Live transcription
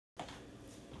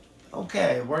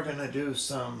Okay, we're going to do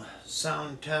some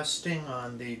sound testing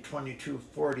on the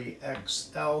 2240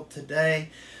 XL today.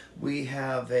 We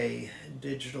have a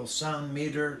digital sound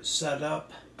meter set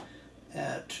up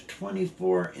at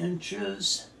 24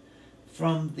 inches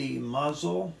from the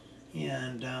muzzle,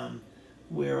 and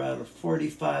we're at a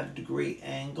 45-degree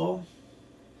angle.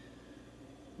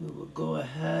 We will go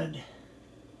ahead,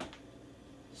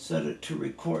 set it to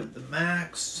record the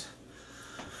max.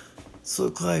 This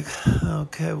looks like,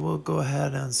 okay, we'll go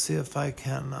ahead and see if I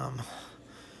can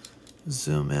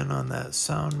zoom in on that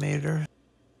sound meter.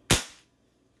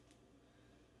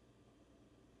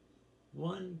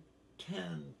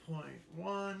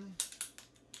 110.1.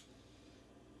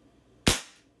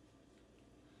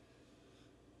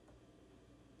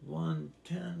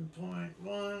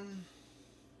 110.1.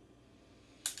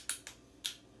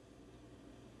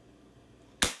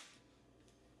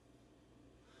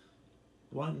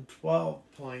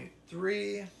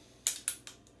 112.3.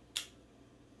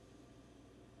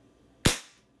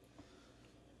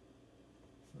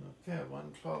 Okay,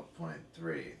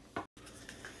 112.3.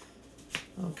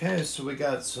 Okay, so we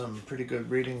got some pretty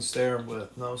good readings there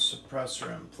with no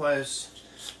suppressor in place.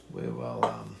 We will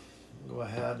go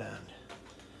ahead and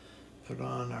put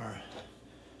on our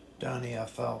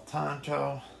DonnyFL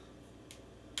Tanto.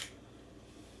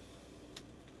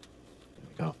 There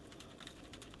we go.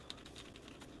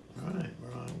 Alright,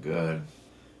 we're on good.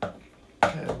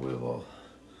 Okay, we will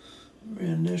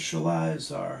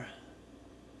reinitialize our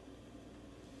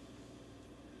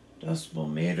decibel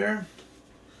meter.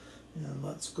 And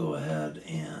let's go ahead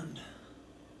and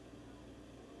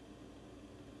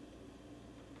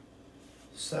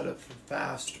set it for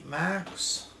fast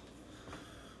max.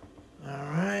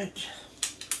 Alright.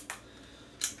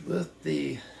 With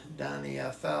the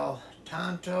DonnyFL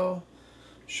Tanto,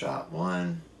 shot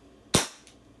 1.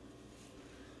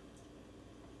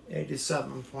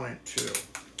 87.2.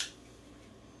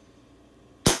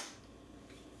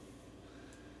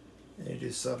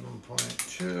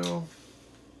 87.2.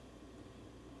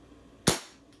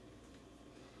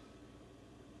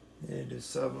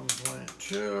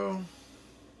 87.2.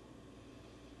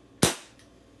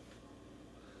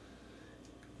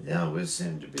 Yeah, we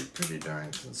seem to be pretty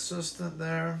darn consistent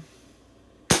there.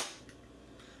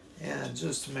 And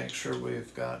just to make sure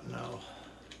we've got no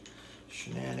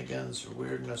shenanigans or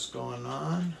weirdness going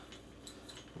on,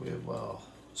 we will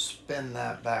spin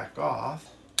that back off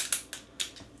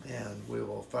and we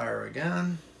will fire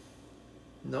again.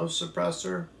 No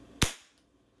suppressor.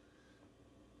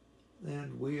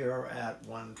 And we are at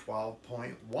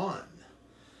 112.1.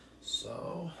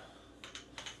 So,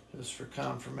 just for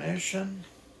confirmation,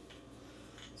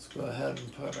 let's go ahead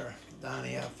and put our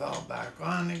DonnyFL back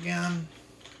on again.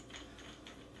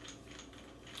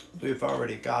 We've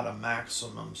already got a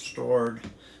maximum stored,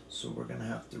 so we're going to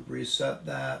have to reset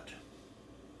that.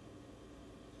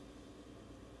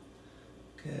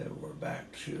 Okay, we're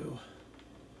back to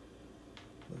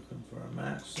looking for a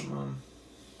maximum.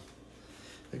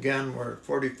 Again, we're at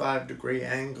 45-degree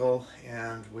angle,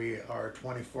 and we are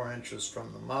 24 inches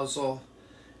from the muzzle,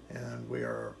 and we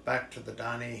are back to the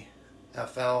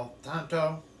DonnyFL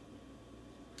Tanto.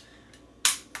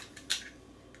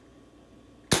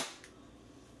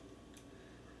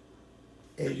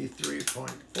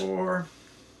 .4,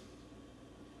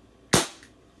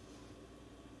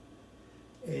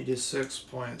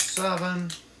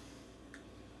 86.7,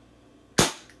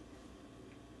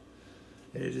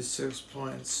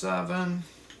 86.7.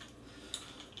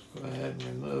 Go ahead and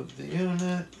remove the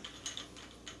unit.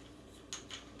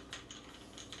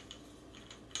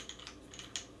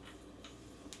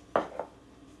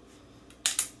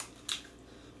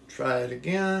 Try it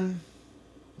again.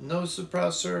 No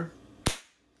suppressor.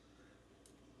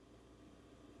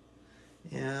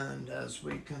 And as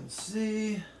we can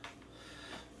see,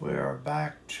 we are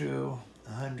back to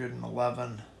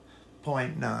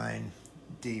 111.9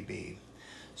 dB.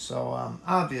 So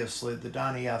obviously the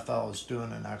DonnyFL is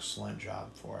doing an excellent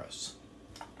job for us.